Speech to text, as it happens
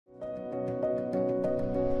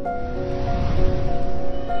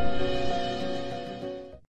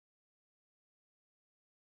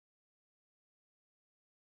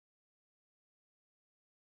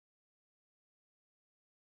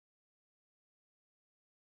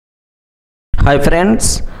Hi friends,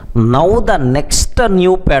 now the next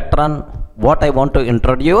new pattern what I want to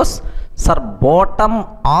introduce, sir, bottom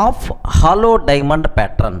of hollow diamond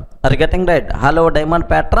pattern. Are you getting right? Hollow diamond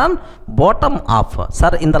pattern, bottom of.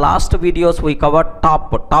 Sir, in the last videos we covered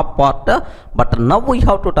top part, but now we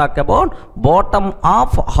have to talk about bottom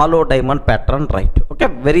of hollow diamond pattern, right? Okay,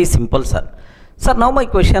 very simple, sir. Sir, now my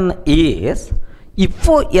question is, if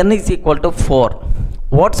n is equal to 4,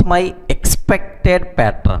 what's my expected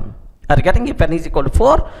pattern? Are you getting? If n is equal to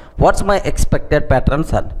 4, what's my expected pattern,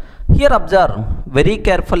 sir? Here observe very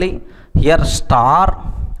carefully. Here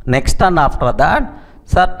star, next and after that,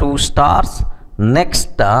 sir, 2 stars,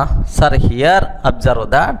 next, sir, here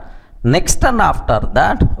observe that, next and after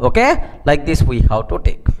that, okay, like this we have to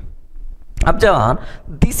take. Observe,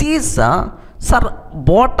 this is, sir,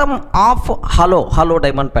 bottom of hollow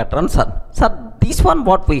diamond pattern, sir. Sir, this one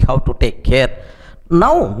what we have to take care.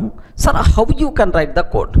 Now, sir, how you can write the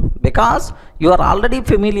code? Because you are already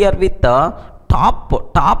familiar with the top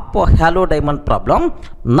hollow diamond problem.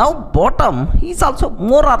 Now bottom is also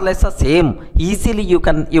more or less the same. Easily you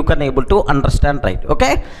can able to understand, right?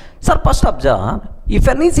 Okay, sir, first observe, if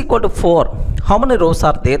n is equal to 4, how many rows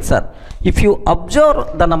are there, sir? If you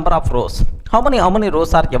observe the number of rows, how many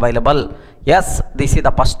rows are available? Yes, this is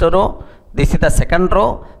the first row, this is the second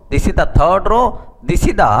row, this is the third row, this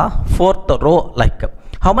is the fourth row. Like,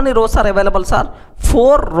 how many rows are available, sir?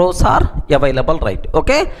 4 rows are available, right?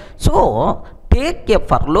 Okay, so take a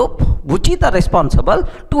for loop which is the responsible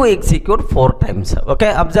to execute 4 times.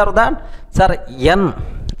 Okay, observe that, sir, n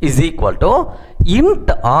is equal to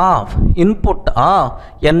int of input of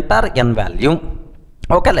enter n value.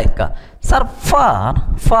 Okay, like, sir,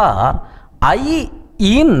 for I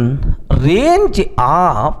in range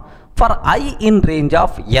of, for I in range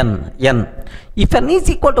of n. If n is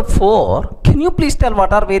equal to 4, can you please tell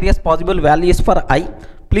what are various possible values for I?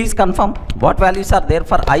 Please confirm what values are there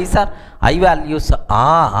for I, sir. I values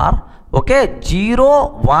are, okay,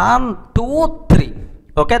 0, 1, 2, 3.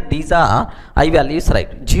 Okay, these are I values,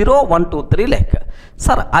 right? 0, 1, 2, 3, like,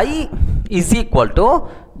 sir, I is equal to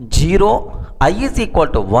 0, I is equal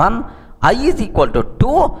to 1, I is equal to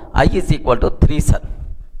 2, I is equal to 3, sir.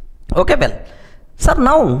 Okay, well, sir,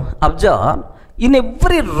 now observe, in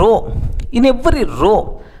every row,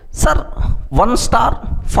 sir, 1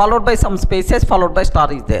 star followed by some spaces followed by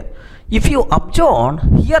star is there. If you observe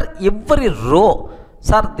here, every row,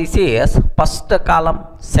 sir, this is first column,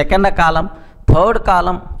 second column, third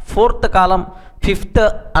column, fourth column, fifth,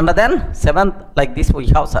 and then 7th, like this we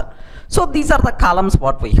have, sir. So these are the columns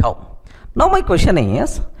what we have. Now my question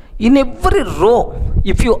is, in every row,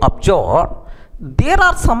 if you observe, there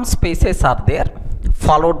are some spaces are there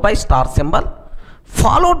followed by star symbol,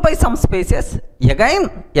 followed by some spaces,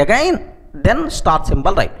 again, then star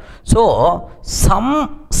symbol, right? So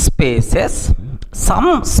some spaces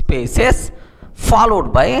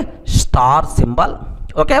followed by star symbol,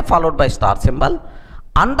 okay, followed by star symbol,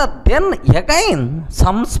 and then again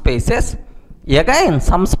some spaces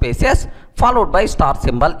followed by star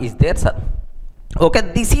symbol is there, sir. Okay,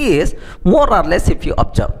 this is more or less if you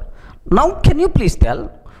observe. Now can you please tell,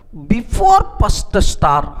 before first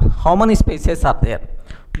star, how many spaces are there?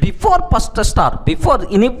 Before first star, before,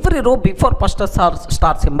 in every row before first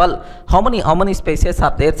star symbol, how many spaces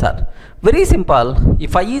are there, sir? Very simple.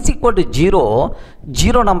 If I is equal to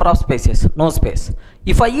 0 number of spaces, no space.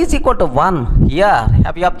 If I is equal to 1, here,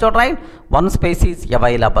 have you observed, right? 1 space is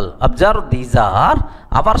available. Observe, these are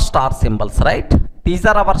our star symbols, right? These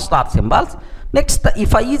are our star symbols. Next,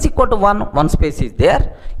 if I is equal to 1 space is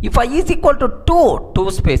there. If I is equal to 2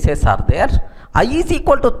 spaces are there. I is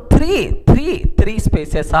equal to 3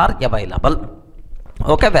 spaces are available.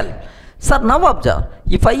 Okay, well, sir, now observe,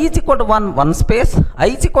 if I is equal to 1 space, I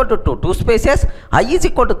is equal to 2 spaces, I is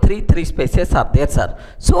equal to 3 spaces are there, sir.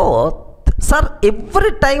 So, sir,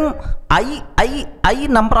 every time I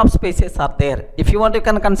number of spaces are there. If you want, you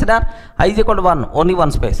can consider I is equal to 1, only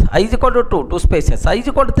 1 space. I is equal to 2 spaces. I is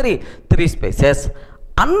equal to 3 spaces.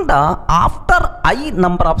 And after I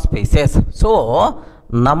number of spaces, so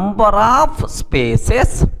number of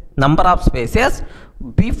spaces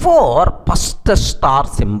before first star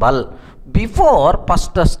symbol,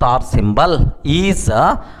 is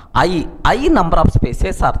I number of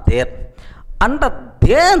spaces are there. And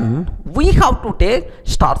then we have to take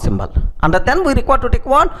star symbol, and then we require to take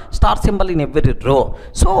what? Star symbol in every row.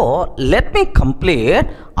 So let me complete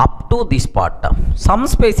up to this part. Some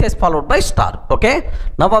spaces followed by star. Okay,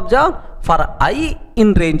 now observe, for I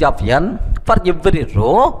in range of n, for every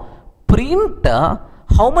row, print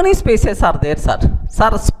how many spaces are there, sir?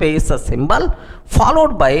 Sir, space symbol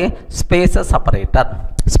followed by space separator.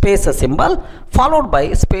 Space symbol followed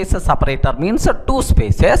by space separator means 2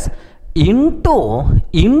 spaces into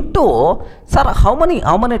sir, how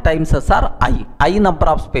many times, sir? I number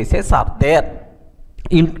of spaces are there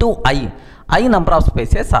into I number of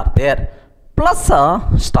spaces are there plus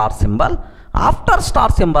star symbol. After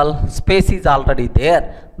star symbol, space is already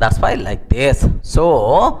there, that's why like this.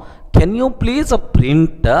 So can you please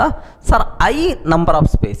print sir, I number of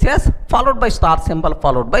spaces followed by star symbol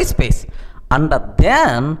followed by space, and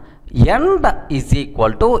then end is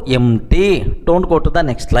equal to empty. Don't go to the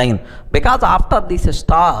next line, because after this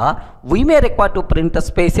star we may require to print the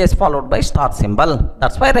spaces followed by star symbol,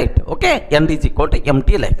 that's why, right? Okay, end is equal to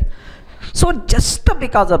empty, like so. Just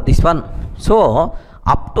because of this one, so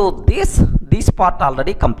up to this part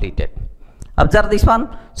already completed. Observe this one.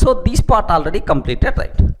 So this part already completed,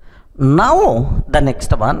 right? Now the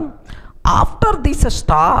next one, after this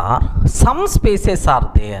star some spaces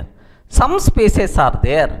are there,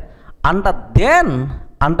 and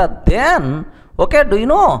then okay, do you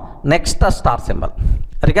know next star symbol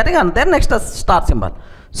regarding, and then next star symbol.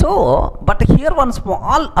 So but here one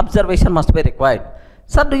small observation must be required.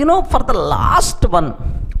 Sir, do you know for the last one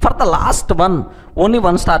only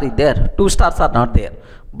 1 star is there, 2 stars are not there.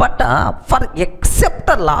 But for except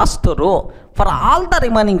the last row, for all the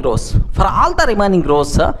remaining rows,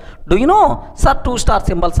 do you know, sir, 2 star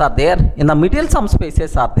symbols are there, in the middle some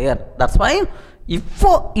spaces are there. That's why if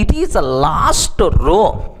it is the last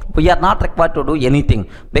row, we are not required to do anything,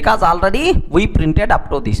 because already we printed up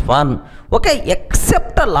to this one. Okay,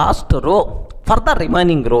 except the last row, for the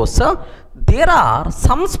remaining rows there are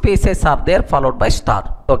some spaces are there followed by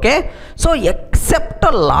star. Okay, so except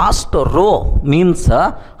the last row means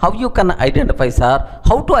how you can identify, sir?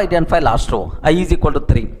 How to identify last row? I is equal to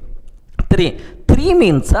 3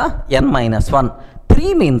 means n minus 1.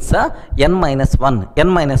 3 means n minus 1,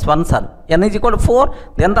 sir. N is equal to 4,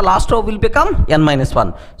 then the last row will become n minus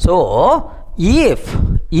 1. So if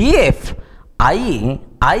I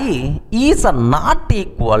is not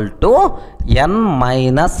equal to n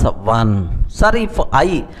minus 1. Sir, if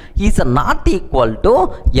I is not equal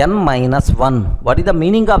to n minus 1, what is the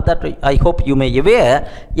meaning of that? I hope you may aware.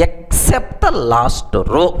 Except the last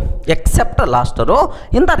row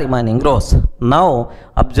in the remaining rows. Now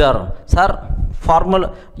observe, sir,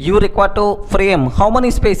 formula you require to frame how many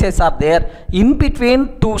spaces are there in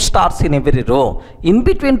between 2 stars in every row. In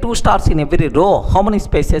between 2 stars in every row, how many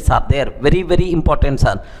spaces are there? Very, very important,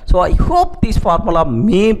 sir. So I hope this formula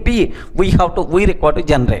maybe we require to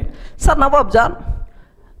generate. Sir, now observe,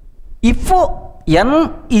 if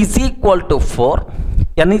n is equal to 4,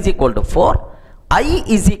 I is equal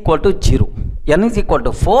to 0. N is equal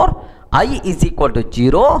to 4, I is equal to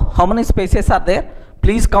 0. How many spaces are there?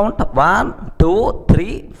 Please count. 1, 2,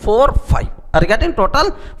 3, 4, 5. Are you getting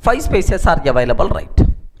total? 5 spaces are available, right?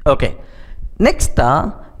 Okay. Next,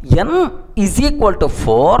 n is equal to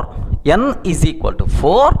 4. I is equal to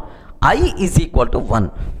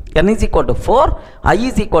 1. N is equal to 4. I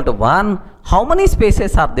is equal to 1. How many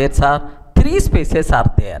spaces are there, sir? 3 spaces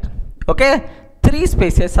are there. Okay. 3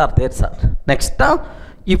 spaces are there, sir. Next,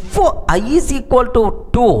 if I is equal to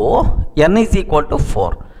 2, n is equal to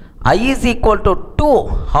 4. I is equal to 2,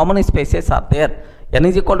 how many spaces are there? N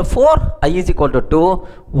is equal to 4, I is equal to 2,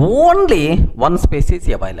 only 1 space is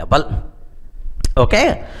available.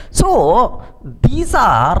 Okay, so these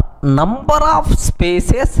are number of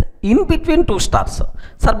spaces in between 2 stars.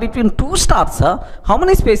 Sir, between 2 stars, how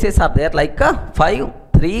many spaces are there? Like 5,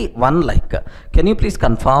 3, 1, like. Can you please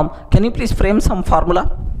confirm? Can you please frame some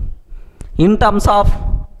formula in terms of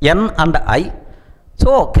n and I?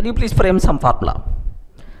 So can you please frame some formula?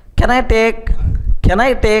 Can I take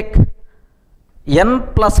n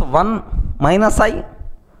plus 1 minus I?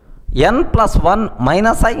 N plus 1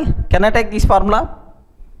 minus I? Can I take this formula?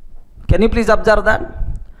 Can you please observe that?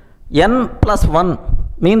 N plus 1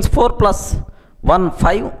 means 4 plus 1,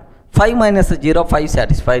 5. 5 minus 0, 5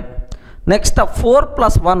 satisfied. Next, 4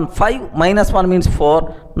 plus 1, 5 minus 1 means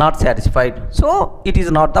 4, not satisfied. So it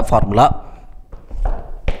is not the formula.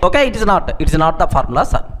 Okay, it is not the formula,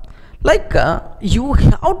 sir. Like you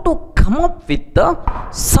have to come up with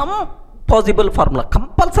some possible formula.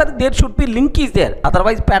 Compulsory there should be link is there,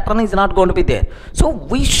 otherwise pattern is not going to be there. So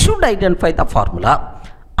we should identify the formula,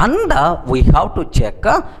 and we have to check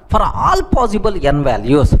for all possible n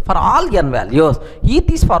values. For all n values, if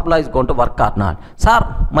this formula is going to work or not. Sir,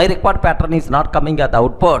 my required pattern is not coming at the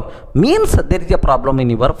output, means there is a problem in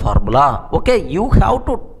your formula. Okay, you have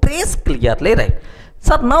to trace clearly, right?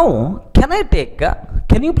 Sir, now can I take,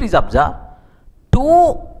 can you please observe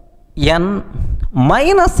 2 n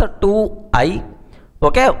minus 2i,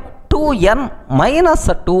 okay, 2n minus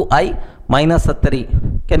 2i minus 3.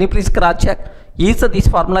 Can you please cross check? Is this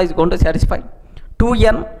formula is going to satisfy?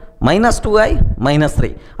 2n minus 2i minus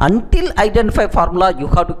 3. Until identify formula, you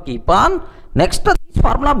have to keep on. Next, this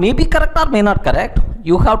formula may be correct or may not correct.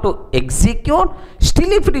 You have to execute.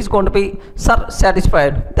 Still, if it is going to be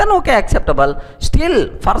satisfied, then okay, acceptable.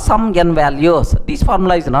 Still, for some n values, this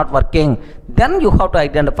formula is not working. Then you have to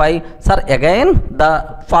identify, sir, again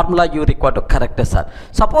the formula you require to correct, sir.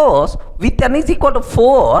 Suppose with n is equal to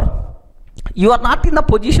 4, you are not in the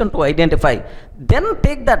position to identify. Then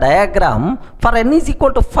take the diagram for n is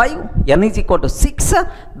equal to 5, n is equal to 6,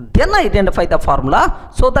 then identify the formula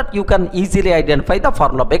so that you can easily identify the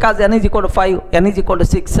formula, because n is equal to 5, n is equal to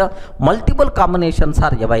 6, multiple combinations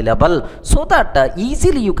are available, so that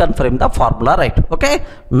easily you can frame the formula, right? Okay,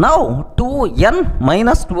 now 2n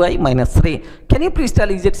minus 2i minus 3. Can you please tell,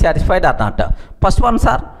 is it satisfied or not? First one,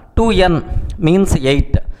 sir, 2n means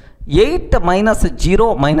 8. 8 minus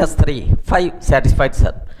 0 minus 3, 5, satisfied,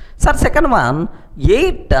 sir. Sir, second one,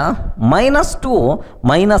 8 minus 2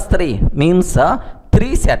 minus 3 means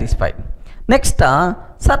 3, satisfied. Next,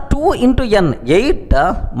 sir, 2 into n, 8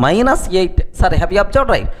 minus 8. Sir, have you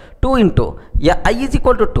observed, right? 2 into, yeah, I is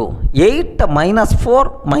equal to 2. 8 minus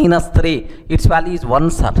 4 minus 3. Its value is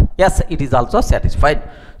 1, sir. Yes, it is also satisfied.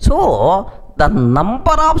 So, the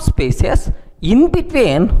number of spaces in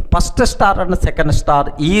between first star and second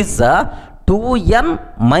star is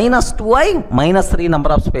 2n minus 2i minus 3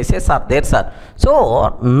 number of spaces are there, sir.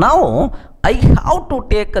 So now I have to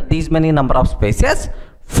take these many number of spaces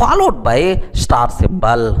followed by star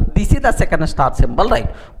symbol. This is the second star symbol,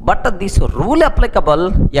 right? But this rule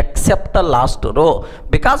applicable except the last row,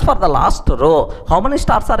 because for the last row, how many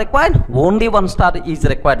stars are required? Only one star is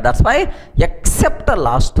required. That's why except the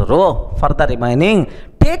last row, for the remaining,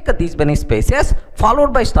 take these many spaces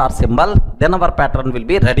followed by star symbol, then our pattern will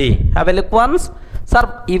be ready. Have a look once.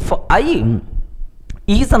 Sir, if I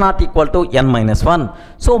is not equal to n minus 1,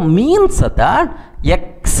 so means that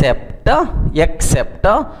except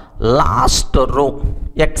last row,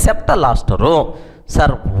 except last row. Sir,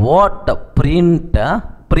 what print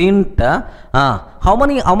how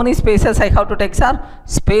many spaces I have to take, sir?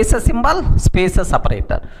 Space symbol, space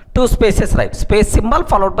separator, 2 spaces, right? Space symbol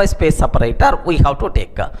followed by space separator we have to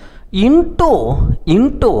take. Into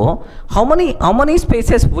how many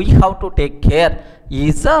spaces we have to take care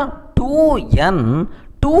is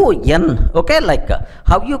 2n, okay, like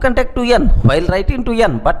how you can take 2n while writing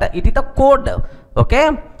 2n, but it is the code,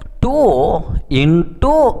 okay, 2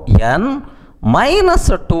 into n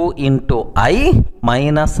minus 2 into I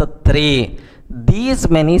minus 3, these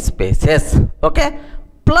many spaces, okay,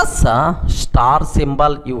 plus star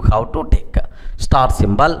symbol you have to take, star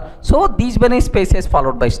symbol. So these many spaces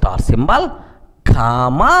followed by star symbol,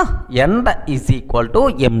 comma, end is equal to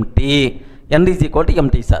empty, end is equal to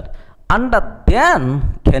empty, sir. And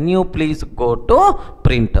then can you please go to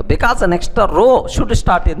print, because the next row should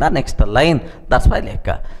start in the next line. That's why, like,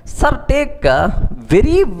 sir, take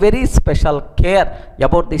very special care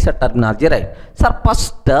about this terminology, right? Sir,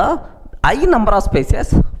 first I number of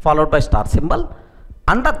spaces followed by star symbol,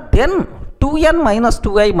 and then 2n minus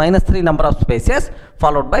 2i minus 3 number of spaces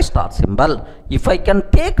followed by star symbol. If I can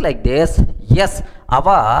take like this, yes,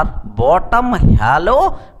 our bottom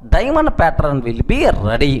Hallow diamond pattern will be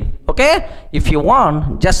ready. Okay, if you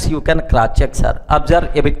want, just you can cross check, sir. Observe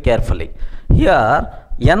a bit carefully. Here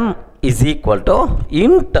n is equal to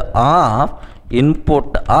int of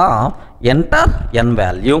input of enter n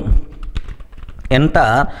value,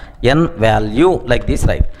 like this,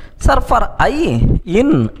 right? Sir, for I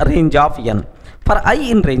in range of n,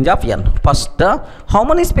 first how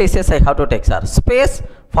many spaces I have to take, sir? Space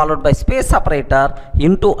followed by space separator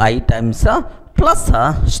into I times plus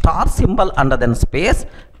star symbol and then space,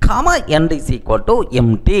 comma, end is equal to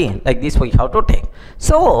empty, like this we have to take.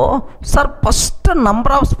 So, sir, first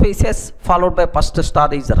number of spaces followed by first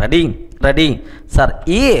star is ready. Sir,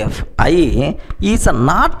 if I is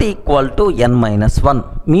not equal to n minus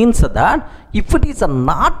 1, means that if it is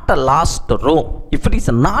not the last row,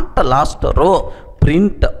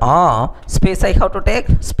 print space I have to take,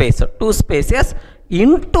 space, 2 spaces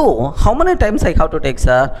into how many times I have to take,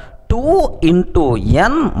 sir? 2 into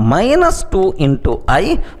n minus 2 into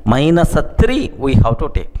I minus 3 we have to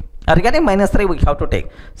take. Are you getting? Minus 3 we have to take,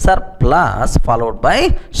 sir, plus followed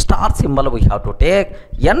by star symbol we have to take,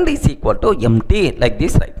 n is equal to empty, like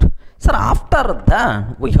this, right? Sir, after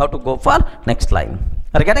that we have to go for next line.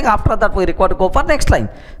 Regarding after that we require to go for next line.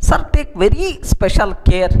 Sir, take very special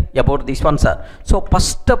care about this one, sir. So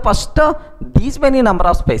first these many number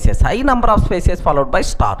of spaces, I number of spaces followed by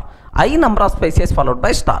star, I number of spaces followed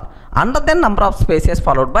by star, and then number of spaces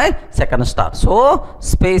followed by second star. So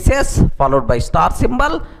spaces followed by star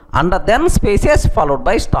symbol and then spaces followed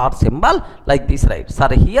by star symbol, like this, right? Sir,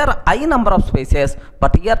 here I number of spaces,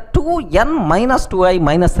 but here 2n minus 2i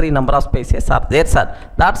minus 3 number of spaces are there, sir.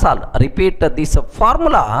 That's all. Repeat this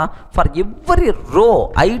formula for every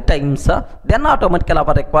row I times, then automatically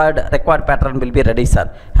our required pattern will be ready,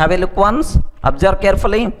 sir. Have a look once, observe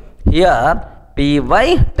carefully. Here py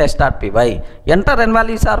test.py, enter n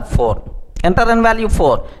values are 4, enter n value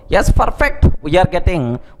 4. Yes, perfect. We are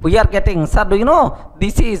getting, sir, do you know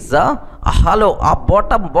this is a hollow, a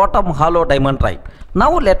bottom hollow diamond, right?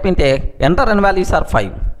 Now let me take, enter n values are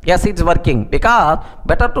 5. Yes, it's working, because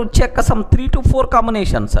better to check some 3 to 4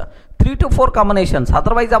 combinations, 3 to 4 combinations,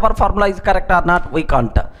 otherwise our formula is correct or not, we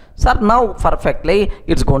can't. Sir, now perfectly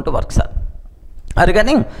it's going to work, sir.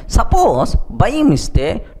 Regarding, suppose by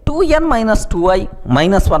mistake 2n minus 2i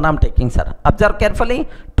minus 1 I am taking, sir. Observe carefully,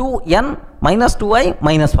 2n minus 2i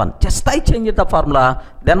minus 1. Just I change the formula,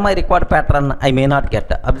 then my required pattern I may not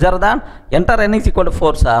get. Observe that, enter n is equal to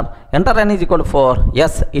 4, sir. Enter n is equal to 4.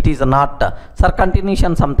 Yes, it is not. Sir,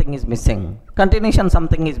 continuation something is missing. Continuation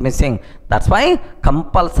something is missing. That's why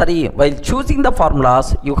compulsory while choosing the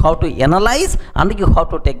formulas, you have to analyze and you have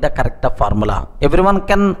to take the correct formula. Everyone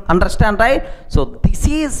can understand, right? So this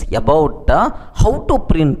is about how to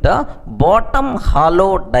print bottom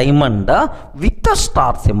hollow diamond with the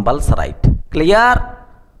star symbols, right? Clear?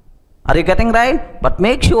 Are you getting right? But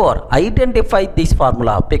make sure identify this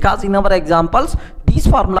formula, because in our examples these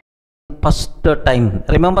formula first time.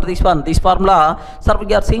 Remember this one, this formula, sir,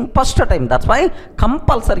 we are seeing first time. That's why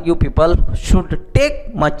compulsory you people should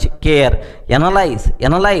take much care, analyze,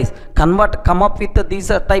 convert, come up with these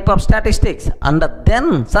type of statistics, and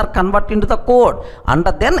then, sir, convert into the code, and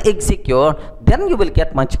then execute. Then you will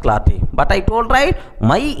get much clarity. But I told, right,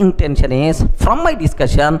 my intention is from my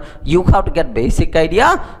discussion you have to get basic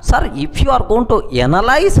idea, sir. If you are going to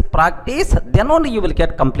analyze, practice, then only you will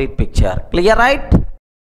get complete picture. Clear, right?